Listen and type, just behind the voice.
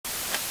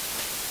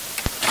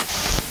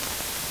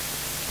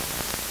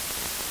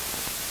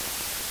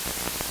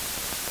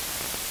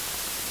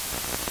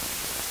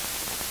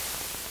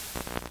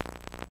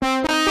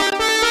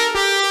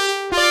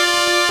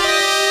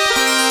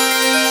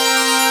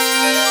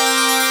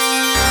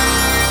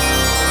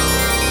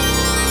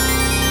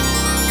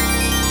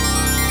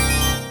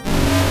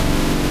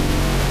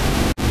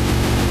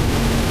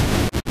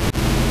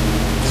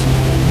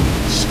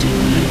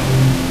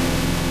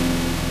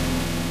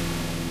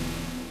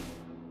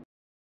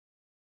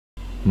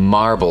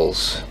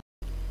Marbles.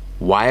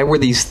 Why were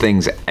these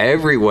things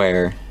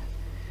everywhere?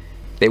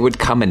 They would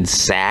come in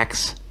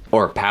sacks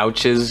or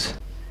pouches.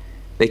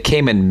 They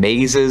came in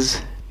mazes.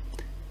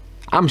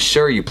 I'm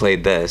sure you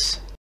played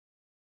this.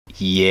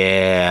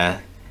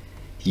 Yeah,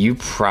 you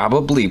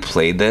probably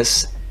played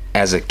this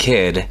as a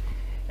kid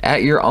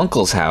at your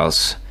uncle's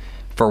house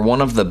for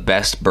one of the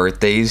best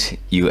birthdays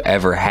you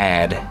ever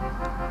had.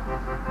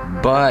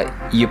 But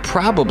you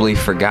probably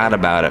forgot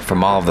about it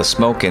from all of the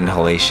smoke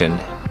inhalation.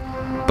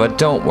 But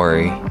don't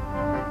worry,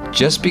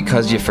 just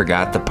because you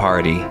forgot the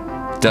party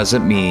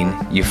doesn't mean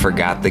you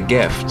forgot the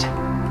gift.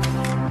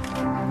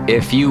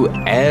 If you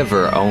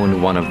ever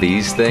owned one of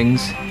these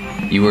things,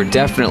 you were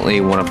definitely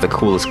one of the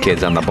coolest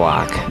kids on the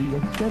block.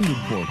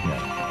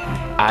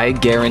 I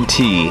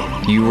guarantee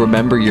you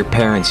remember your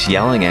parents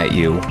yelling at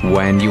you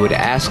when you would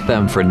ask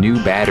them for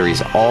new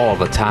batteries all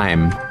the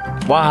time.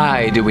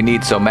 Why do we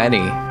need so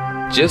many?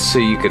 Just so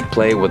you could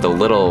play with a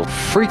little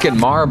freaking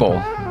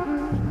marble.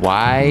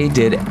 Why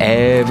did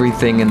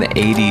everything in the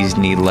 80s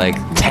need like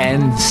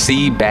 10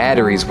 C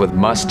batteries with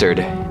mustard?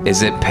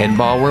 Is it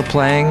pinball we're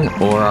playing,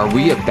 or are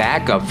we a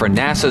backup for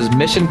NASA's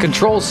Mission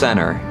Control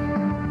Center?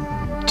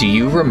 Do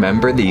you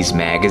remember these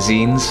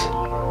magazines?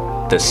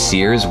 The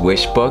Sears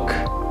Wish Book,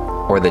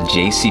 or the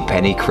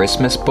JCPenney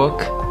Christmas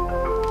Book?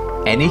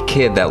 Any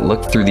kid that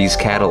looked through these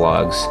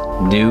catalogs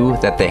knew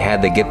that they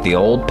had to get the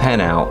old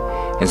pen out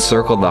and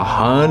circle the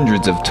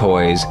hundreds of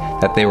toys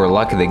that they were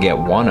lucky to get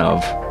one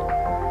of.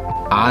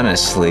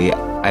 Honestly,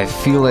 I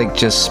feel like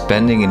just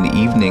spending an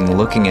evening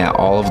looking at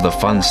all of the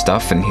fun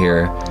stuff in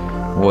here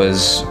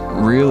was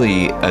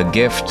really a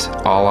gift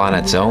all on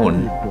its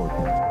own.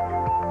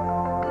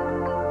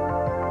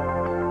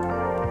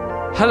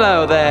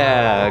 Hello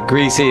there,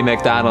 greasy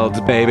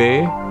McDonald's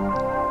baby.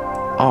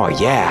 Oh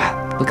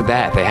yeah, look at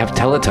that, they have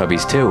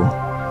Teletubbies too.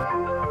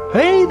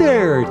 Hey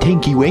there,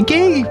 Tinky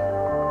Winky!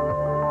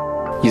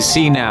 You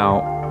see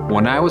now,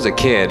 when I was a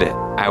kid,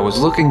 I was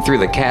looking through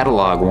the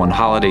catalog one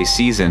holiday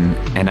season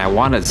and I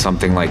wanted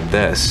something like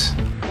this.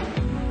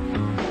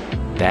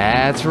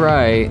 That's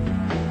right,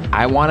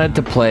 I wanted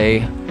to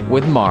play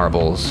with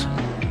marbles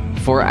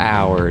for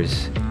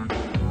hours.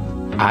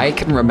 I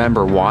can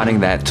remember wanting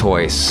that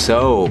toy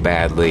so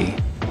badly,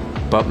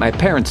 but my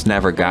parents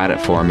never got it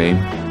for me.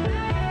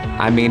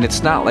 I mean,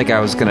 it's not like I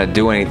was gonna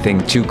do anything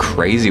too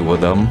crazy with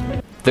them.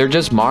 They're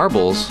just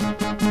marbles.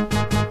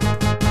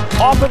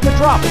 Off at the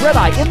drop,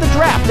 Red-Eye in the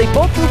draft. They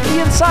both move to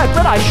the inside.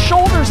 Red-Eye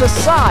shoulders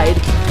aside.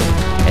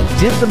 And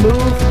did the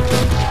move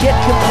get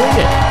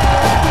completed?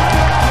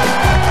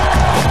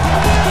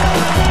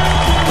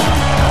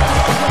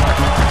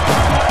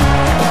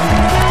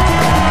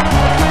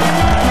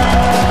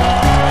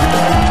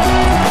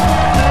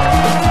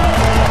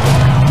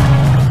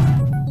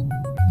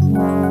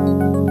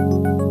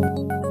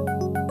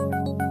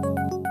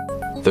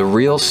 The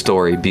real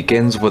story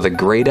begins with a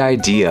great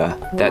idea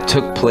that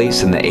took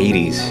place in the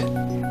 80s.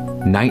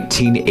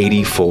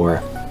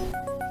 1984.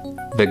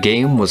 The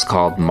game was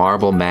called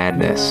Marble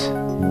Madness,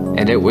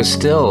 and it was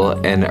still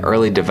in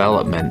early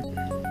development.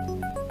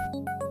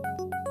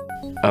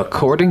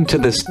 According to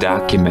this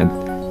document,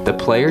 the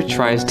player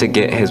tries to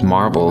get his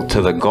marble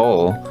to the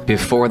goal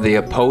before the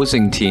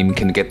opposing team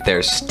can get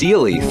their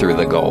steely through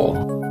the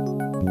goal.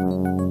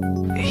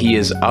 He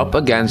is up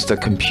against a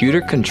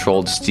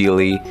computer-controlled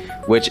steely,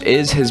 which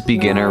is his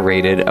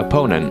beginner-rated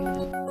opponent.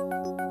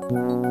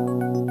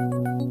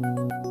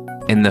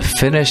 In the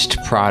finished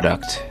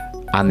product,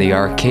 on the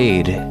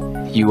arcade,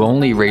 you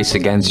only race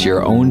against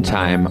your own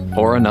time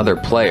or another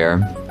player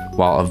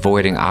while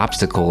avoiding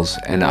obstacles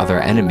and other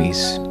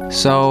enemies.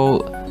 So,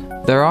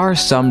 there are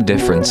some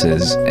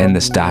differences in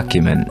this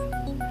document.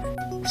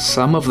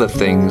 Some of the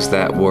things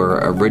that were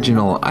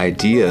original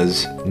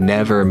ideas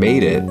never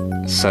made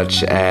it,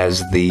 such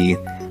as the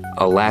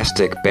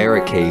elastic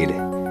barricade,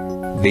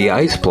 the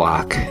ice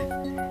block,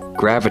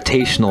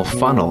 gravitational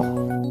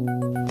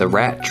funnel, the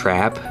rat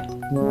trap,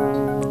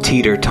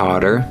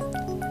 teeter-totter,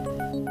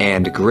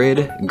 and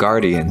grid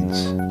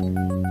guardians.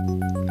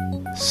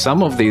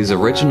 Some of these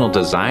original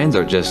designs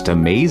are just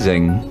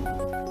amazing.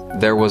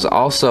 There was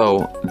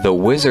also the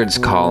wizard's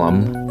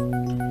column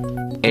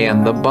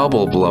and the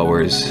bubble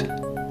blowers.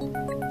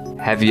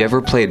 Have you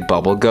ever played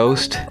Bubble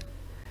Ghost?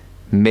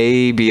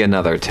 Maybe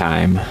another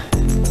time.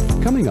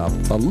 Coming up,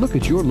 a look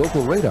at your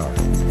local radar.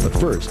 But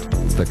first,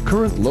 the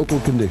current local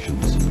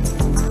conditions.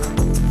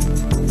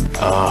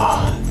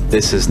 Oh,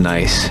 this is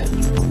nice.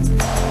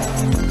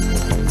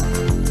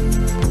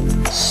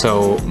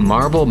 So,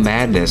 Marble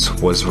Madness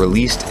was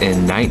released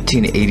in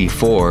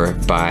 1984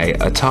 by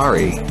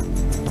Atari.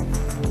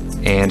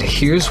 And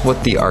here's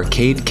what the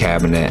arcade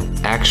cabinet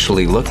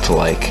actually looked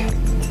like.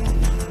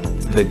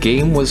 The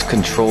game was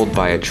controlled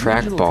by a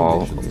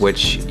trackball,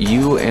 which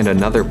you and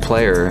another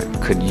player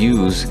could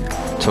use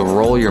to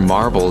roll your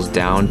marbles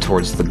down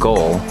towards the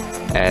goal,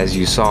 as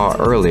you saw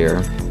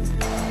earlier.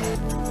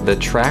 The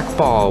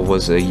trackball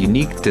was a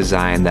unique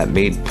design that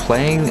made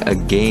playing a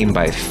game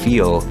by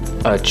feel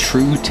a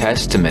true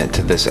testament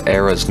to this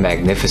era's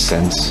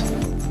magnificence.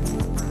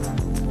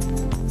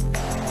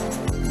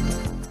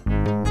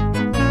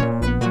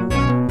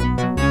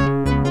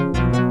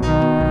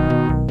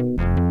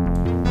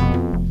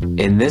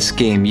 In this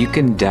game, you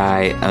can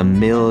die a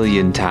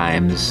million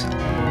times,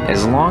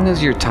 as long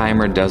as your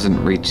timer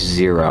doesn't reach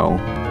 0.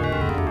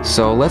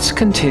 So let's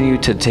continue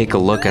to take a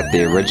look at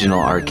the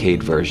original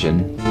arcade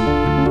version.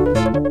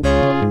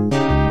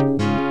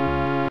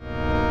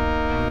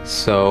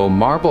 So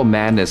Marble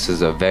Madness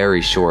is a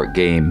very short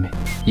game.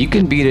 You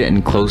can beat it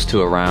in close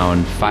to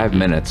around 5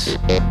 minutes.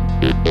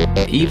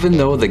 Even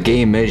though the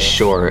game is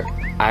short,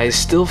 I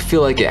still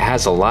feel like it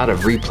has a lot of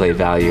replay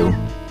value.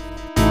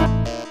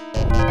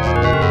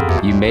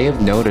 You may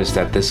have noticed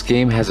that this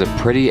game has a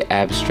pretty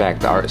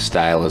abstract art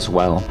style as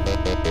well.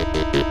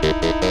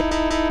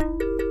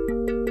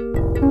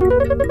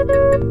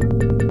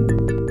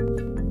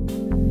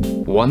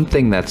 One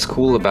thing that's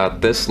cool about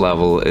this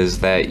level is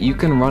that you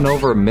can run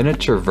over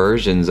miniature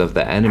versions of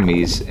the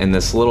enemies in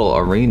this little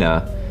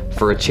arena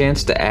for a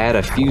chance to add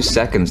a few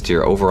seconds to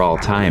your overall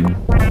time.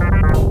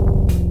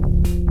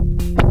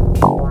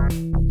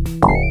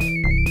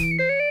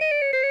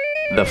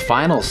 The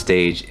final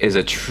stage is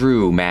a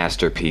true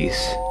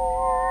masterpiece.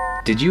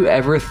 Did you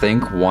ever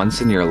think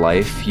once in your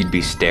life you'd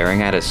be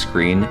staring at a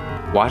screen,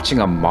 watching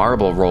a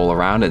marble roll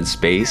around in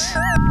space?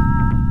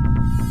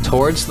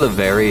 Towards the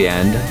very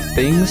end,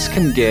 things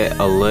can get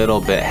a little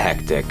bit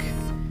hectic.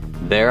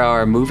 There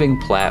are moving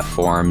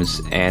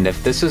platforms, and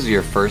if this is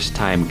your first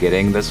time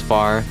getting this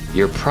far,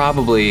 you're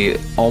probably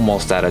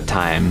almost out of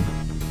time.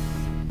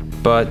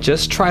 But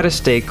just try to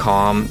stay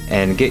calm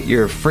and get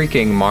your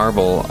freaking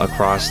marble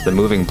across the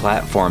moving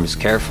platforms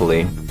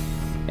carefully.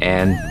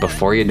 And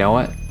before you know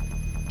it,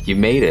 you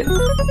made it.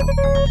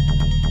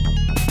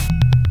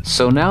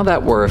 So now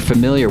that we're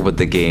familiar with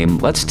the game,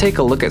 let's take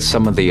a look at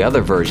some of the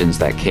other versions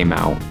that came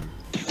out.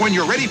 When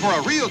you're ready for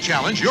a real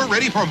challenge, you're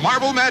ready for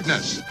Marble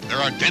Madness. There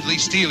are deadly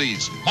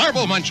steelies,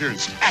 marble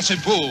munchers, acid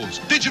pools,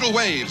 digital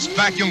waves,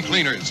 vacuum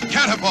cleaners,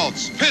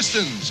 catapults,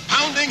 pistons,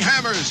 pounding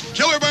hammers,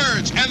 killer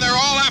birds, and they're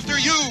all after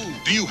you.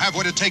 Do you have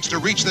what it takes to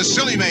reach the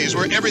silly maze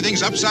where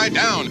everything's upside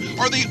down,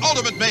 or the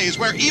ultimate maze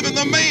where even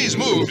the maze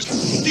moves?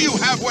 Do you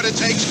have what it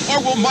takes, or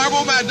will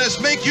Marble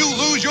Madness make you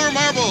lose your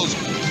marbles?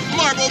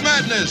 Marble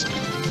Madness!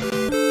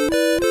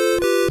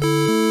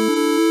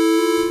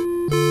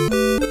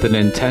 The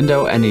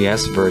Nintendo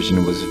NES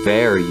version was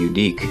very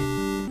unique.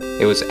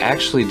 It was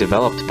actually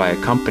developed by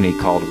a company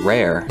called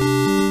Rare.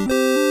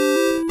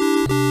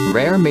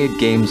 Rare made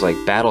games like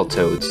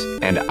Battletoads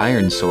and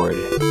Iron Sword.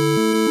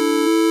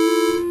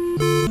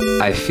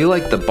 I feel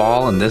like the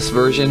ball in this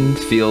version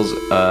feels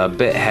a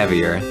bit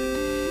heavier.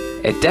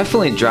 It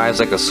definitely drives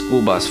like a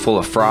school bus full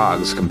of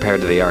frogs compared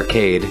to the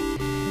arcade,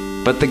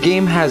 but the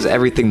game has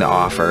everything to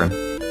offer.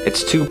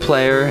 It's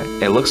 2-player,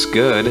 it looks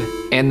good,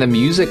 and the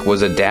music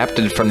was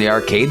adapted from the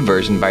arcade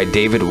version by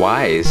David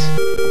Wise.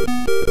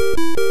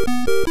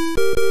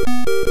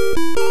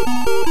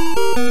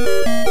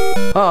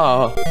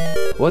 Oh,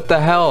 what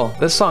the hell?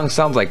 This song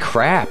sounds like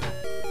crap.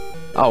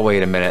 Oh,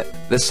 wait a minute.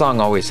 This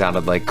song always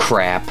sounded like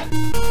crap.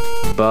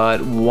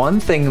 But one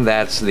thing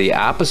that's the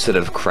opposite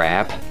of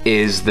crap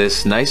is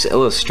this nice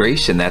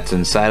illustration that's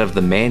inside of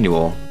the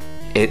manual.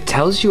 It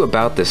tells you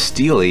about the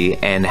Steely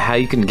and how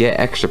you can get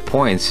extra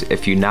points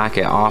if you knock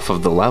it off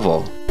of the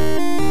level.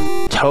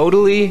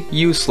 Totally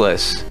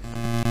useless.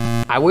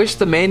 I wish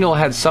the manual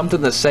had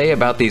something to say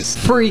about these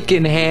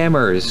freaking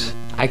hammers.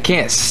 I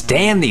can't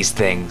stand these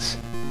things.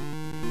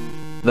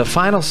 The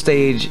final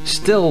stage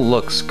still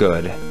looks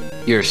good.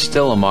 You're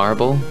still a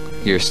marble,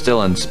 you're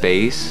still in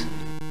space,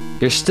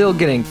 you're still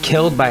getting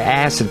killed by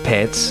acid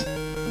pits,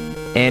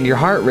 and your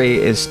heart rate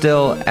is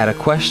still at a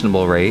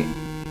questionable rate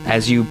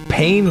as you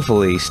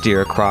painfully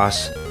steer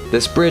across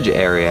this bridge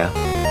area.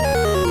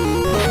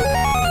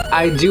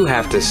 I do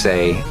have to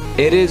say,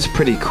 it is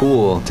pretty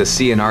cool to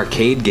see an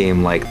arcade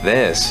game like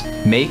this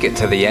make it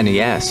to the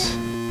NES.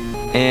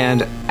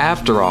 And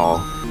after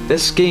all,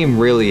 this game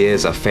really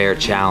is a fair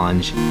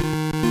challenge.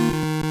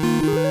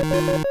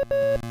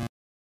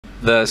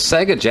 The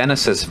Sega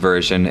Genesis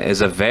version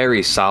is a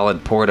very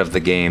solid port of the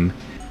game.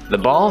 The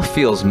ball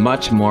feels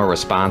much more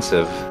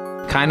responsive,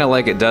 kinda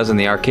like it does in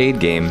the arcade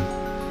game.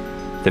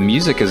 The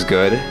music is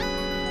good,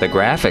 the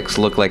graphics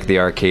look like the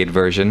arcade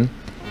version,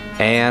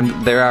 and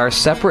there are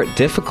separate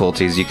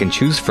difficulties you can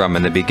choose from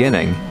in the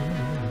beginning.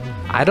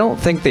 I don't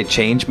think they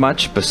change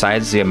much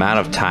besides the amount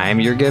of time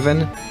you're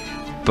given,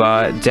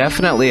 but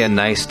definitely a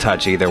nice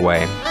touch either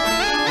way.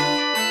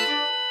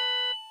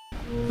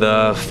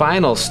 The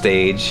final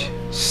stage,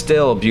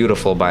 still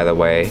beautiful by the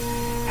way,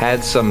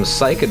 had some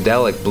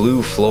psychedelic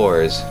blue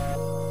floors,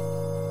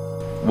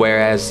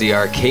 whereas the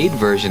arcade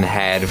version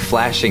had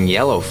flashing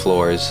yellow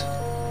floors.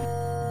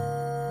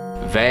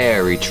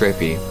 Very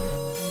trippy.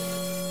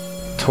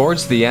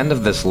 Towards the end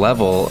of this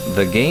level,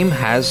 the game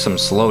has some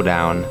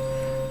slowdown.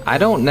 I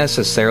don't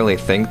necessarily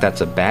think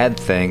that's a bad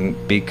thing,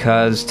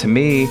 because to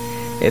me,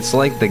 it's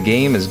like the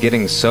game is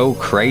getting so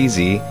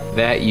crazy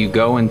that you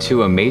go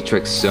into a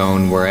matrix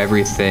zone where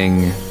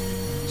everything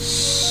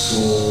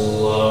slows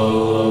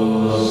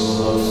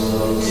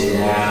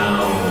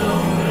down.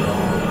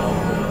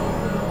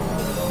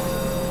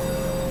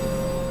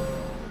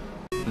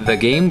 The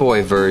Game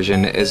Boy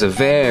version is a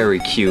very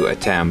cute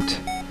attempt.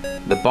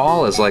 The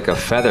ball is like a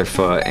feather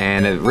foot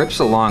and it rips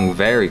along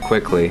very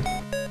quickly.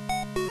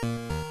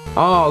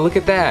 Oh, look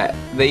at that!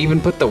 They even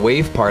put the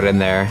wave part in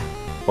there.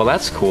 Well,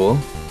 that's cool.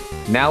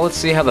 Now let's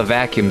see how the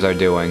vacuums are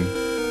doing.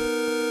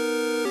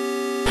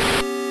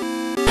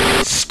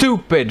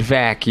 Stupid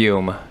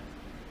vacuum!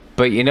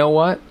 But you know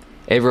what?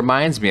 It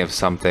reminds me of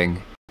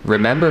something.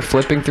 Remember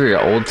flipping through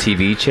your old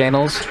TV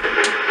channels?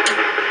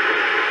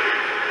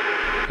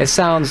 It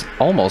sounds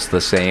almost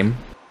the same.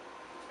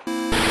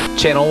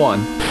 Channel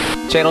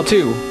 1, Channel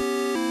 2,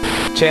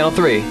 Channel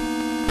 3.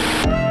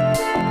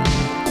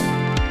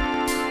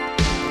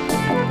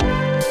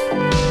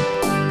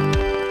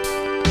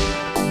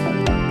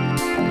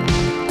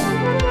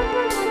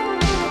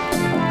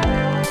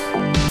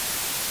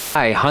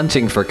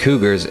 Hunting for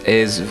cougars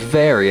is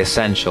very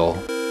essential.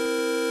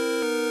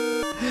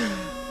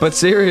 But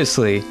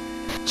seriously,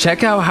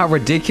 check out how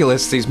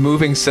ridiculous these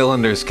moving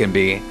cylinders can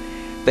be.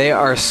 They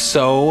are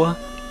so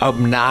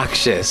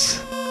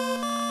obnoxious.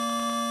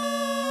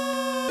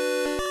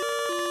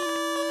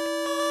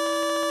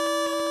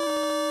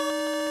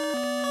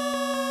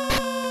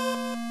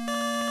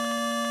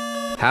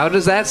 How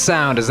does that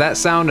sound? Does that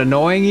sound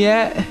annoying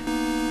yet?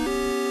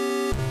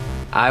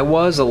 I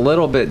was a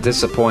little bit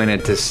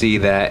disappointed to see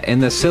that in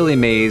the silly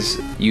maze,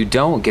 you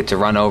don't get to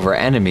run over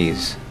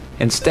enemies.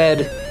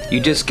 Instead, you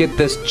just get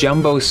this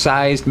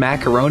jumbo-sized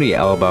macaroni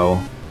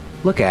elbow.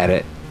 Look at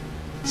it.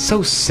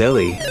 So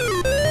silly.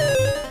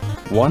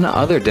 One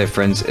other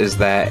difference is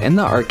that in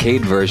the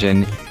arcade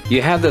version,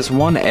 you have this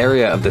one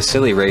area of the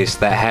silly race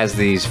that has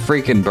these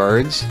freaking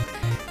birds.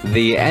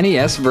 The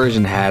NES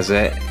version has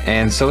it,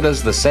 and so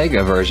does the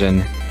Sega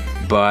version,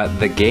 but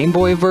the Game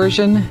Boy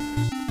version?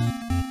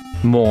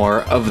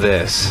 More of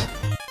this.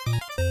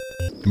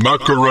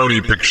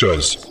 Macaroni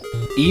pictures.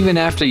 Even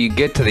after you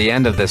get to the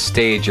end of this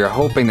stage, you're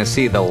hoping to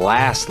see the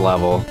last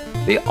level,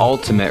 the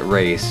ultimate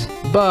race,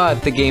 but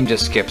the game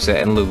just skips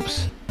it and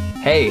loops.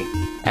 Hey,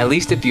 at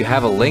least if you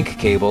have a link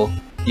cable,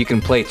 you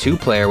can play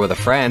 2-player with a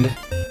friend,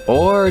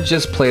 or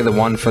just play the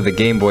one for the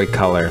Game Boy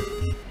Color.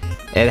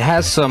 It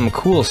has some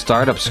cool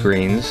startup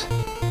screens,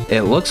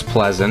 it looks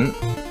pleasant,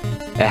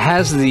 it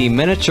has the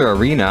miniature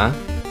arena,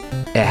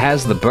 it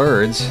has the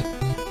birds,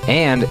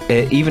 and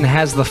it even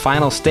has the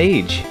final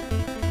stage.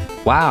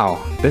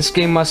 Wow, this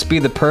game must be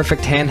the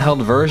perfect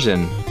handheld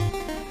version.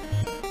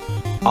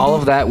 All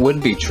of that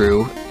would be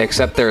true,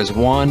 except there's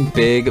one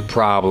big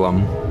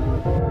problem.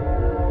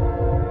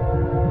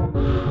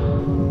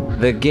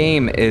 The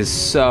game is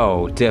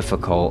so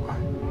difficult.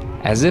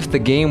 As if the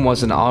game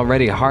wasn't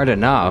already hard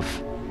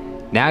enough.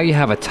 Now you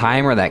have a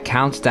timer that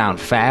counts down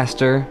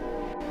faster.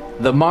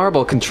 The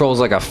marble controls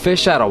like a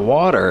fish out of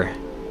water.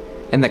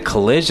 And the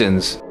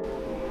collisions.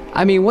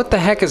 I mean, what the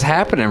heck is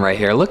happening right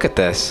here? Look at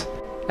this.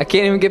 I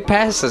can't even get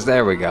past this.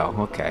 There we go.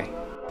 Okay.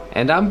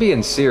 And I'm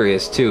being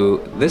serious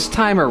too. This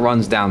timer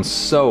runs down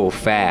so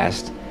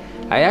fast.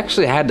 I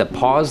actually had to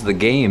pause the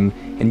game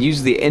and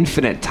use the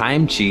infinite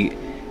time cheat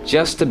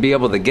just to be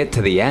able to get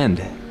to the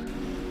end.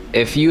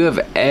 If you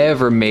have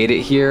ever made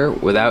it here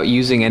without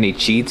using any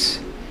cheats,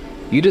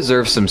 you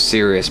deserve some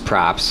serious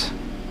props.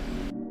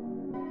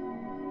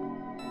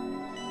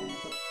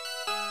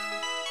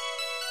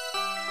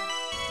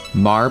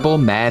 Marble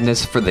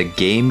Madness for the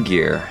Game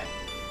Gear.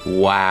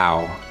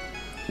 Wow.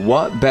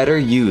 What better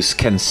use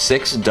can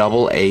 6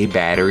 AA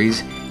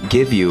batteries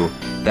give you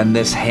than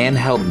this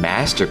handheld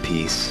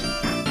masterpiece?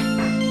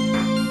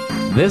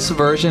 This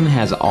version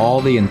has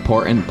all the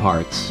important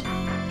parts.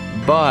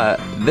 But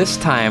this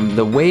time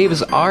the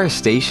waves are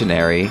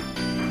stationary.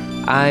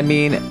 I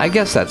mean, I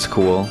guess that's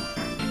cool.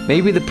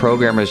 Maybe the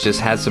programmers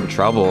just had some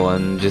trouble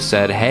and just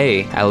said,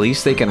 hey, at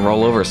least they can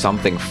roll over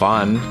something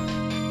fun.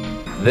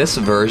 This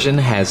version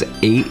has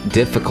 8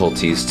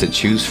 difficulties to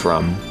choose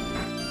from.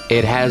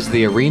 It has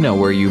the arena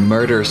where you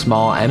murder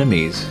small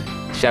enemies.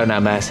 Shout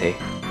out mercy.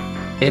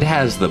 It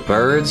has the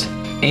birds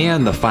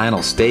and the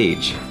final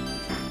stage.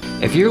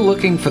 If you're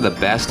looking for the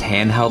best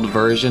handheld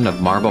version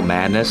of Marble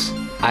Madness,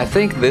 I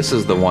think this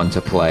is the one to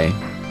play.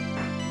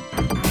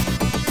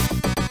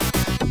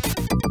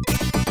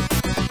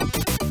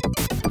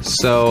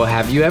 So,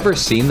 have you ever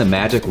seen the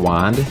magic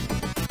wand?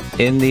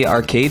 In the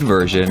arcade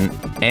version,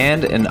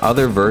 and in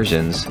other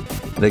versions,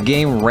 the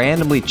game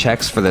randomly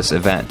checks for this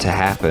event to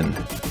happen.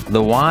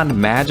 The wand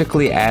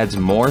magically adds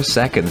more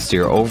seconds to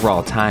your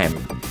overall time,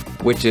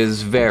 which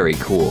is very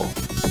cool.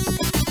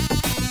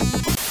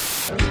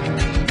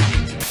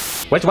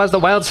 Which was the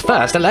world's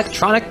first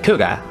electronic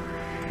cougar.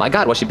 My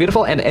god, was she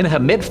beautiful and in her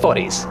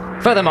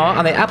mid-40s. Furthermore,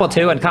 on the Apple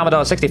II and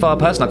Commodore 64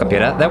 personal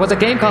computer, there was a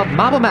game called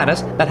Marble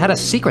Madness that had a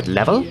secret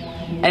level.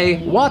 A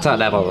water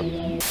level.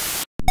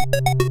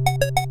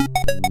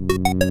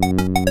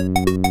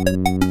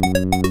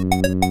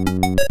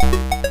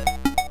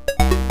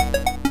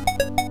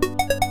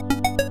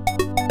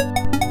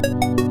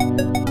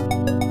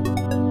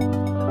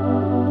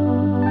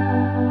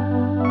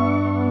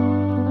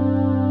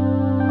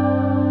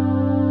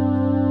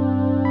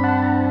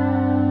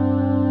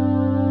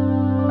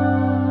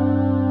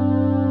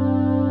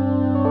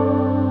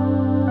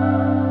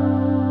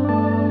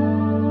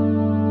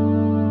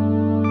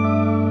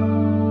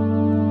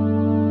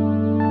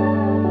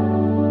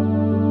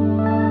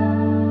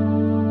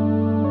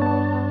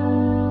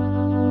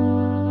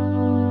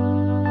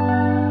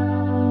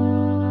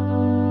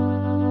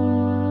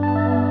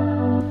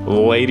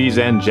 Ladies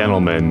and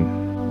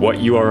gentlemen, what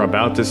you are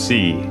about to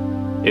see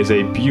is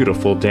a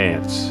beautiful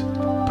dance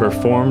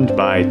performed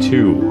by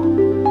two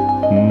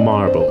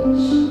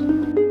marbles.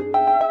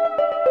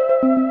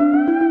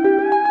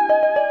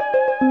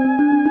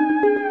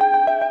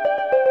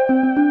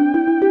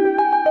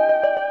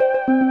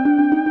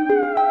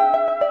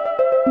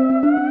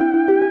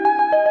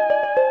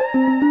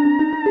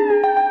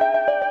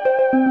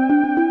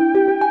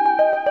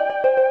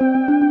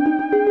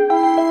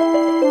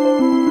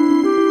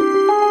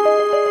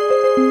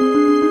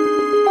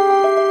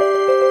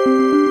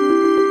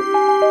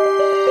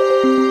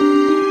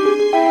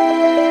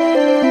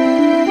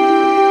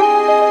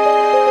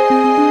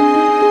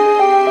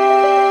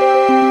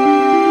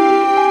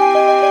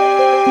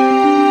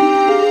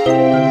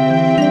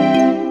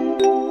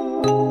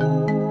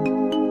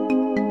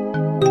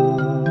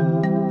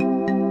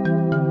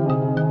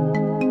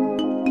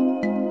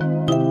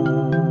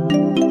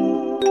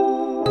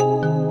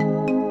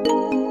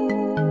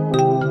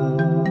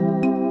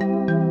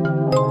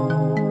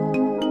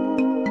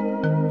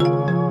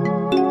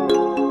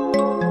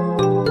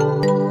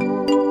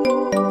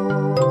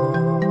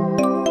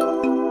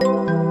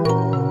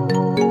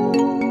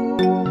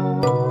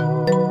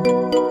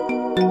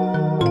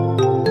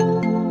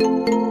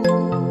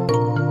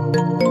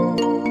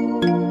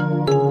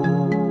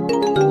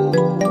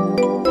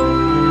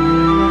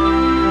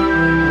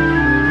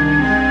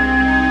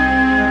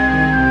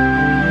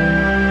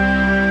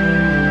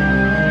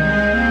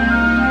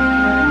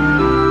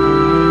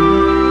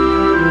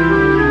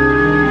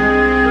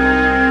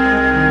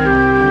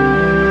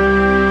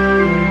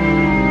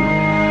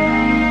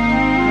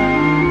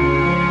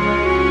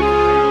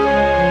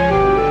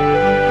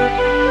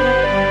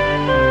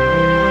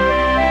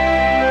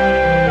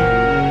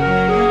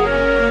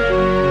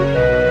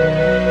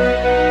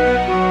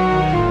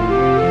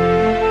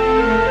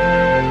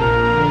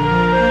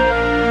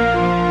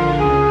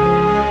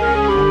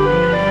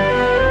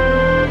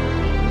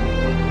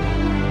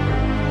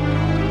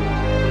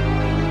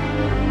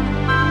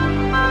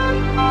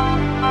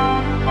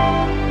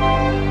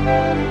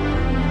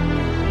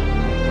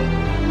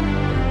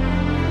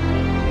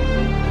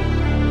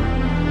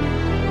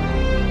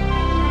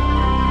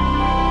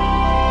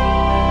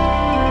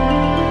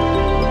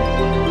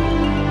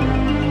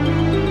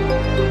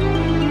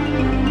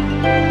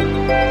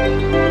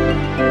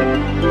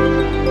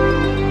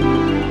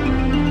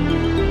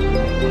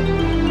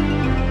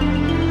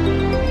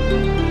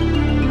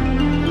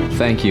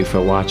 Thank you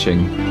for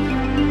watching.